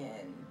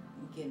than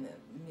getting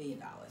 $1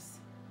 million.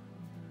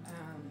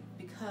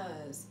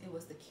 Because it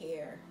was the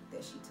care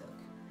that she took.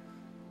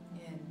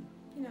 And,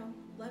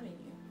 loving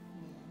you.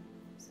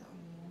 So.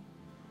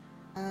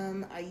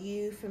 Are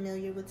you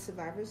familiar with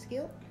survivor's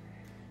guilt?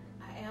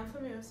 I am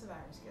familiar with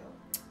survivor's guilt.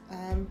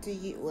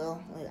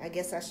 I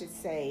guess I should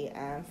say,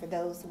 for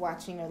those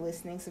watching or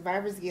listening,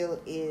 survivor's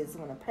guilt is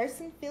when a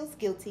person feels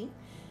guilty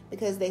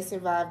because they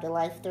survived a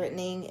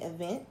life-threatening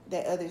event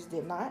that others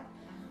did not.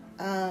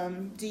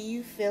 Do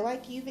you feel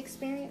like you've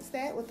experienced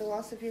that with the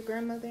loss of your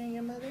grandmother and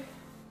your mother?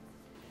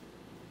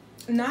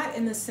 Not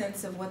in the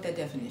sense of what that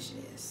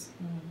definition is.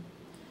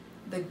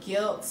 The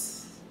guilt,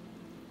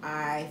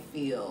 I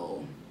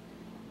feel,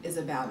 is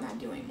about not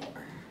doing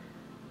more.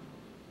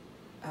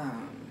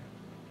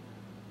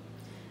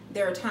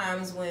 There are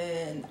times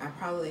when I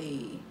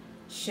probably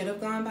should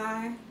have gone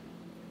by,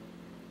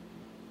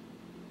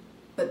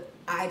 but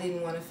I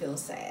didn't want to feel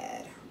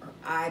sad, or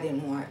I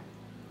didn't want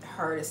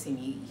her to see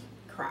me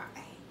cry.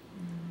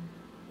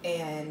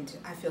 And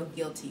I feel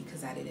guilty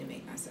because I didn't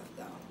make myself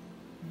go.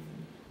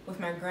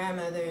 With my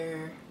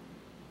grandmother,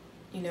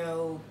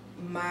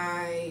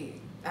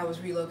 I was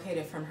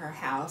relocated from her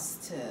house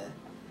to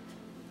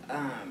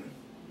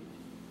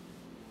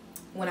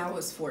when I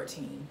was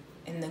 14,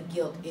 and the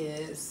guilt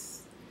is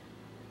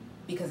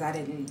because I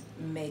didn't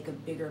make a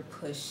bigger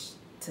push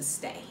to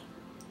stay,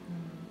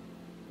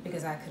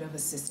 because I could have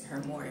assisted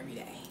her more every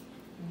day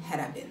had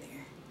I been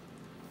there.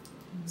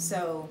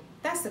 So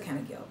that's the kind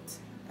of guilt.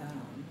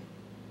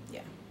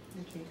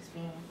 That you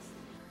experienced.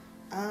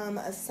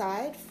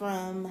 Aside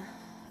from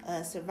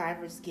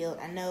survivor's guilt,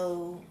 I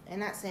know, and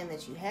not saying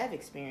that you have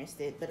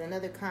experienced it, but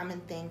another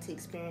common thing to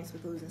experience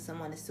with losing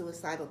someone is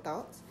suicidal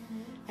thoughts.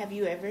 Have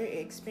you ever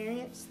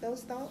experienced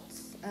those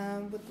thoughts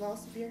with the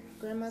loss of your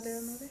grandmother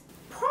or mother?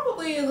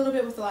 Probably a little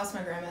bit with the loss of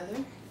my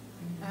grandmother,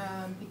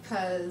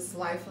 because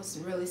life was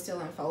really still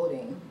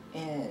unfolding,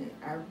 and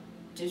I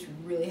just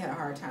really had a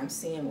hard time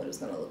seeing what it was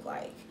going to look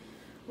like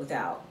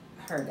without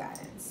her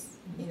guidance.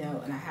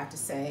 And I have to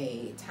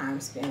say,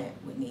 time spent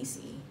with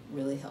Niecy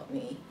really helped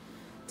me.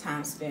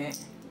 Time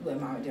spent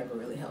with Mama Deborah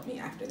really helped me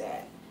after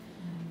that.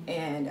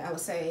 And I would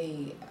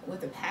say,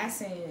 with the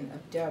passing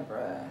of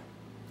Deborah,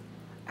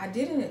 I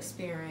didn't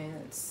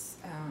experience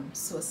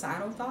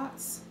suicidal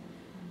thoughts,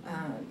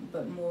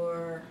 but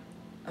more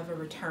of a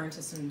return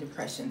to some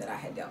depression that I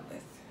had dealt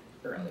with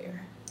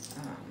earlier.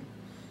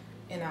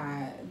 And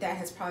that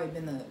has probably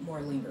been the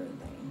more lingering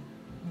thing,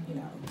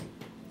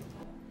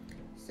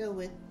 So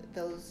with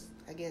those,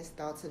 I guess,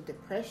 thoughts of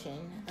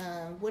depression,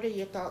 what are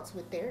your thoughts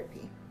with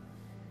therapy?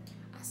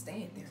 I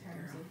stay in therapy,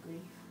 girl. Of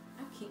grief.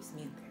 That keeps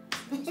me in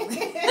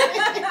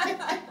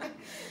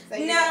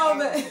therapy. No,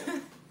 but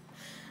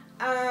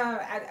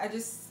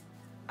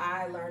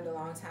I learned a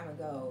long time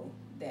ago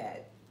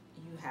that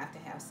you have to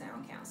have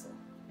sound counsel.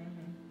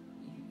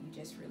 You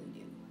just really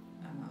do.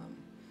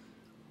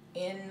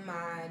 In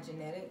my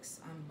genetics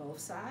on both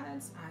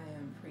sides, I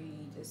am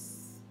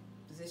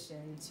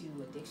predispositioned to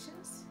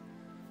addictions.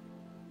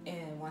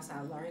 And once I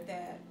learned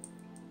that,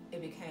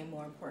 it became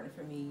more important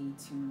for me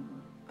to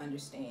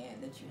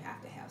understand that you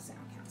have to have sound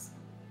counseling.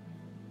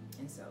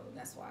 And so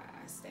that's why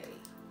I stay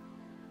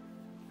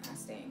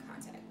in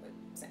contact with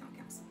sound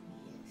counseling.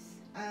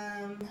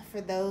 For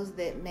those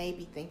that may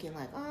be thinking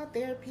like, oh,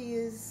 therapy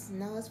it's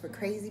for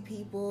crazy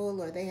people,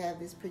 or they have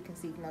this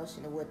preconceived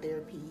notion of what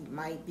therapy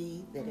might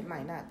be that it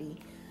might not be,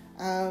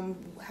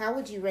 how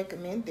would you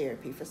recommend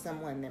therapy for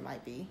someone that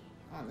might be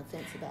on the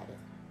fence about it?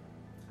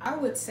 I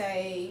would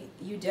say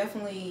you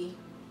definitely,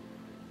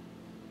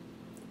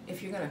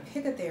 if you're going to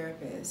pick a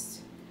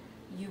therapist,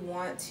 you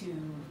want to,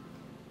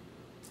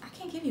 I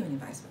can't give you any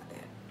advice about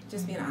that,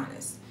 just being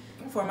honest.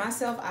 For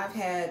myself, I've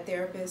had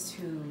therapists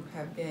who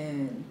have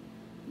been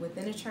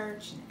within the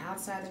church and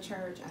outside the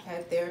church. I've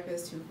had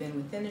therapists who've been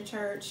within the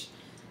church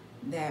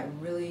that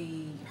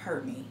really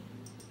hurt me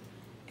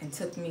and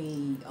took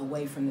me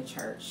away from the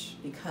church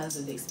because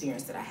of the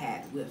experience that I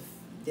had with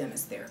them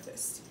as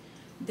therapists.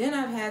 Then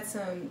I've had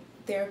some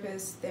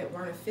therapists that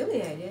weren't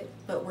affiliated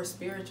but were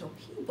spiritual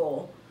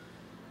people,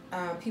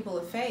 people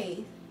of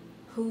faith,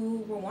 who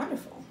were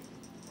wonderful.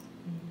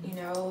 You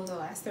know, the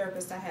last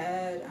therapist I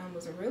had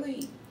was a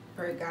really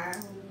great guy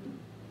who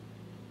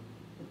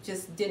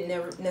just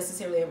didn't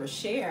necessarily ever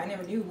share. I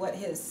never knew what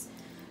his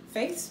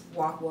faith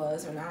walk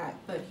was or not,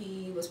 but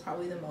he was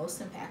probably the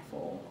most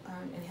impactful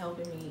in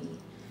helping me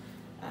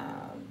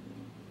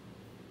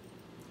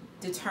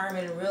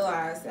determine and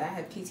realize that I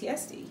had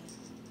PTSD.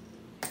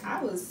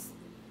 I was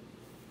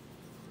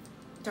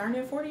darn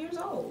near 40 years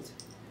old.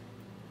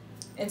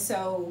 And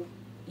so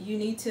you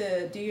need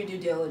to do your due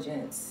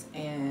diligence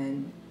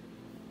and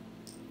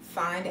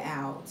find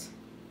out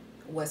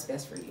what's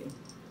best for you.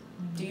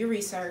 Do your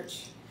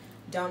research.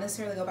 Don't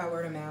necessarily go by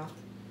word of mouth.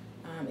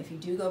 If you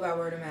do go by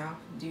word of mouth,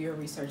 do your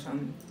research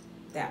on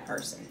that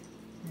person.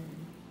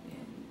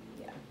 And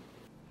yeah.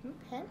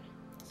 Okay.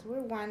 So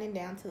we're winding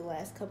down to the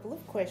last couple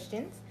of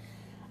questions.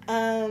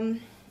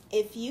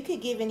 If you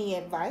could give any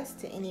advice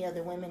to any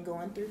other women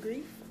going through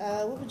grief,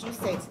 what would you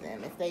say to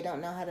them if they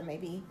don't know how to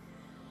maybe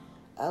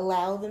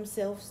allow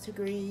themselves to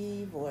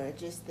grieve, or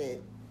just that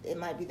it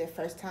might be their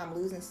first time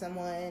losing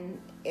someone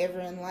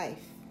ever in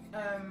life?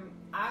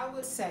 I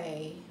would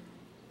say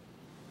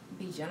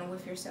be gentle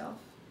with yourself.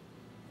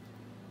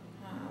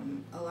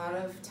 A lot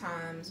of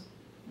times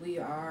we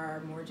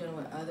are more gentle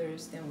with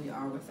others than we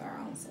are with our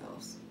own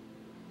selves.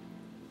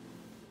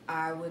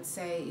 I would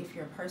say if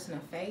you're a person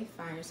of faith,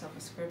 find yourself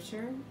a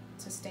scripture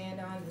to stand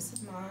on. This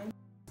is mine.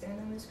 Stand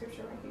on this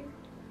scripture right here.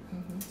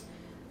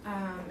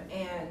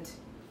 And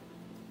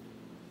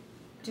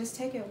just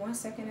take it 1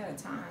 second at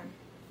a time,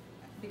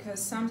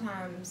 because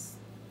sometimes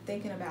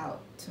thinking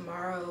about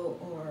tomorrow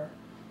or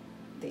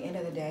the end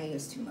of the day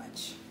is too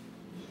much.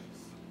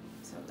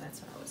 So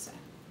that's what I would say.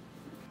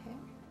 Okay.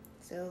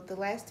 So the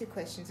last two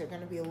questions are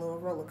going to be a little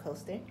roller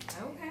coaster.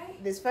 Okay.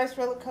 This first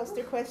roller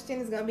coaster question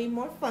is going to be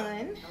more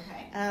fun.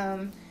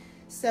 Okay.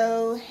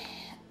 So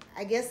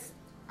I guess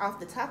off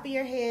the top of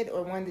your head,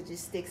 or one that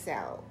just sticks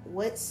out,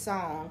 what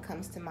song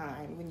comes to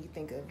mind when you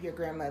think of your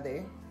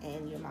grandmother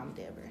and your mom,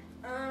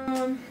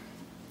 Deborah?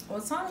 Well,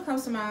 the song that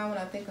comes to mind when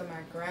I think of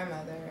my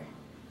grandmother,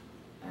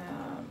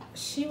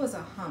 she was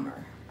a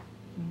hummer.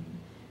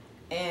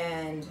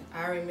 And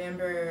I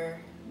remember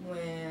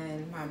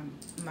when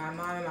my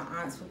mom and my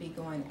aunts would be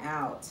going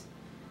out,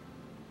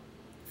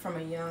 from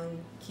a young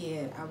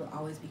kid, I would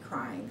always be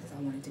crying because I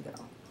wanted to go.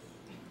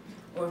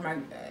 Or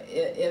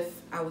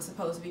if I was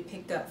supposed to be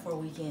picked up for a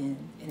weekend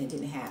and it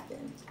didn't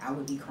happen, I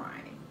would be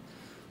crying.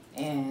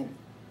 And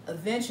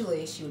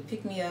eventually she would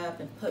pick me up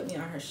and put me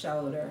on her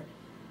shoulder,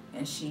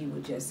 and she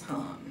would just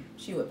hum.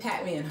 She would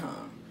pat me and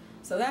hum.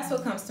 So that's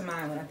what comes to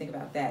mind when I think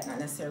about that, not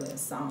necessarily a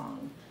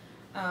song.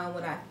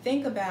 When I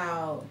think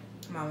about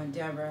Mom and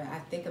Deborah, I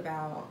think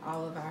about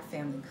all of our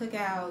family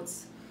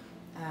cookouts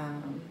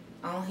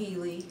on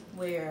Healy,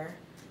 where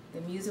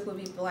the music would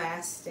be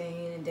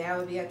blasting and Dad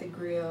would be at the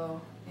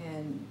grill,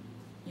 and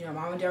you know,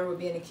 Mom and Deborah would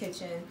be in the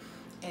kitchen,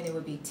 and it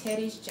would be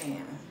Teddy's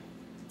Jam.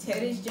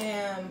 Teddy's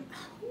Jam,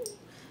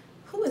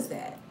 who is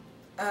that?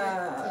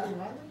 Teddy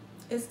Riley?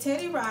 It's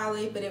Teddy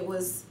Riley, but it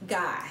was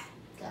Guy.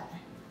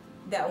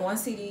 That one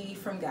CD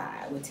from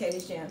Guy with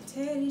Teddy's Jam.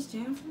 Teddy's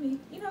Jam for me.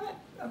 You know what?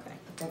 Okay.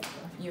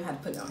 You had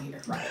to put it on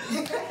here, right?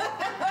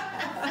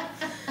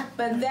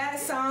 But that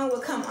song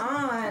would come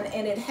on,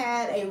 and it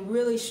had a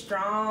really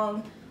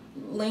strong,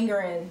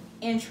 lingering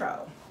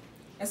intro.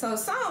 And so the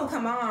song would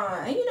come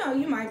on, and you know,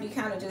 you might be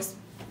kind of just,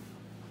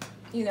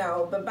 you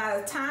know, but by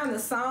the time the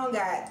song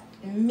got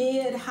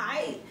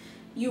mid-hype,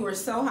 you were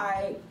so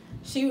hyped.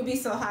 She would be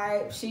so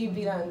hyped. She'd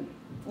be done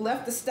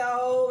left the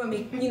stove and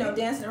be, you know,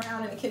 dancing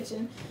around in the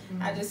kitchen.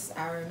 I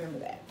remember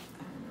that.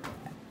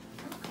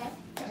 Okay.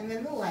 And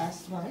then the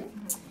last one.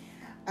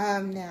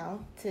 Now,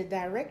 to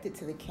direct it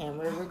to the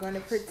camera, we're going to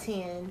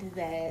pretend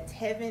that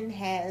heaven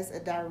has a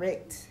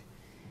direct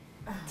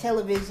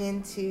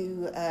television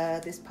to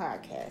this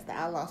podcast, the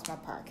I Lost My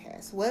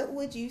Podcast, what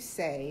would you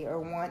say or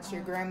want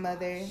your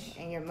grandmother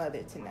and your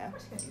mother to know?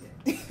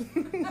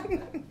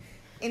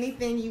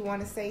 Anything you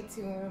want to say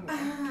to them?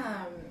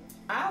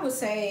 I would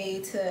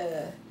say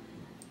to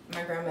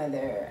my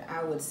grandmother,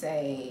 I would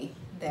say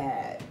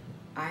that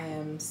I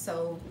am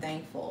so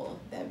thankful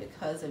that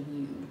because of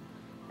you,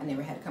 I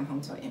never had to come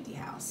home to an empty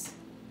house.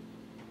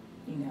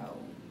 You know,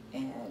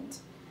 and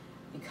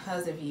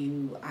because of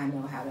you, I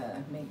know how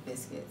to make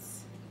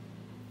biscuits,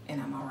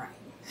 and I'm all right.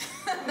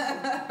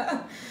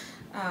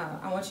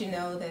 I want you to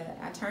know that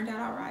I turned out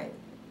all right,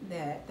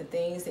 that the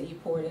things that you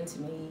poured into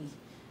me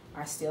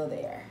are still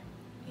there,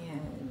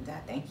 and I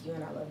thank you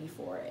and I love you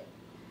for it.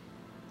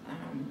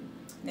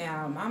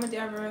 Now, Mama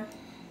Deborah,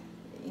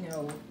 you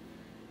know,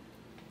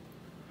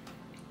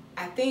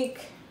 I think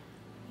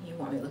you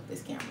want me to look at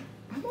this camera.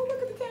 I'm gonna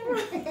look at the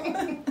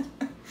camera.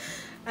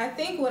 I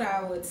think what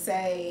I would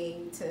say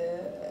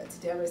to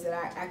Deborah is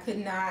that I could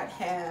not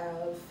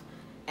have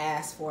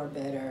asked for a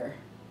better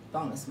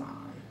bonus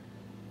mom.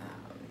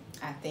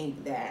 I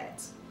think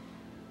that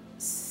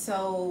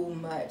so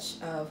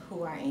much of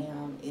who I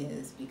am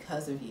is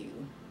because of you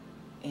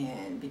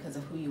and because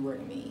of who you were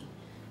to me,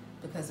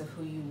 because of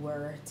who you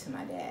were to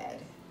my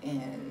dad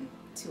and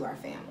to our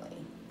family.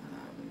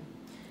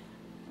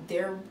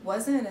 There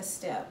wasn't a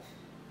step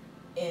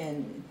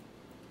in,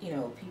 you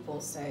know, people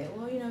say,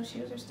 well, you know,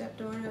 she was her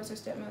stepdaughter, that was her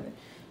stepmother.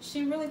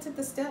 She really took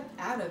the step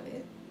out of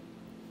it,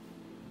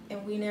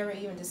 and we never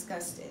even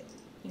discussed it.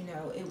 You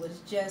know, it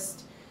was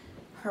just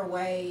her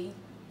way.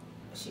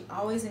 She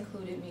always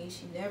included me.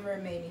 She never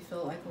made me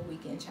feel like a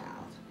weekend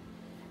child.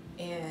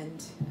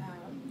 And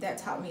that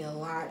taught me a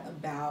lot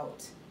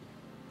about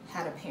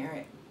how to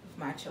parent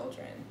my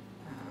children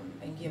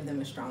and give them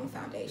a strong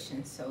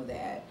foundation so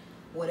that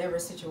whatever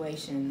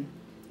situation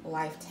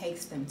life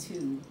takes them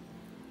to,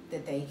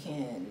 that they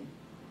can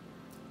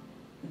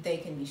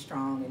be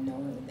strong in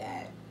knowing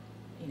that,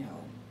 you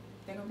know,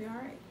 they're gonna be all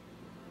right.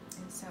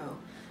 And so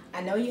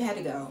I know you had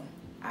to go.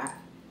 I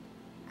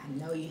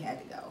know you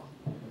had to go.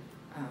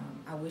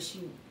 I wish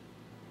you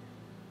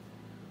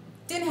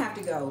didn't have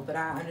to go, but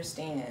I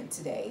understand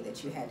today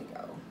that you had to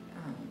go.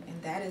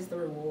 And that is the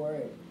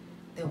reward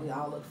that we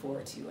all look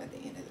forward to at the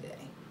end of the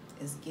day,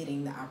 is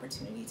getting the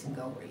opportunity to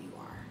go where you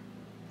are.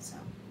 So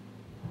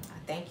I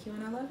thank you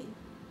and I love you.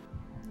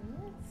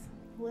 Yes.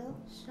 Well,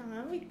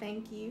 Sean, we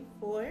thank you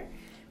for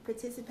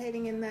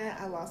participating in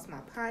the I Lost My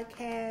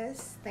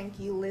Podcast. Thank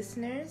you,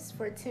 listeners,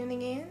 for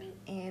tuning in,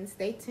 and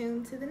stay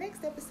tuned to the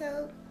next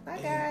episode. Bye,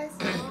 guys.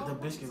 The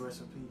biscuit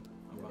recipe.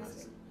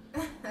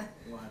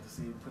 We'll have to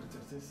see you put it to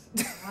this.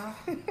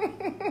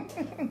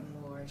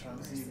 Lord. Trying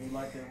to see if you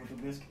like that with the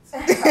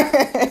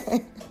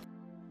biscuits.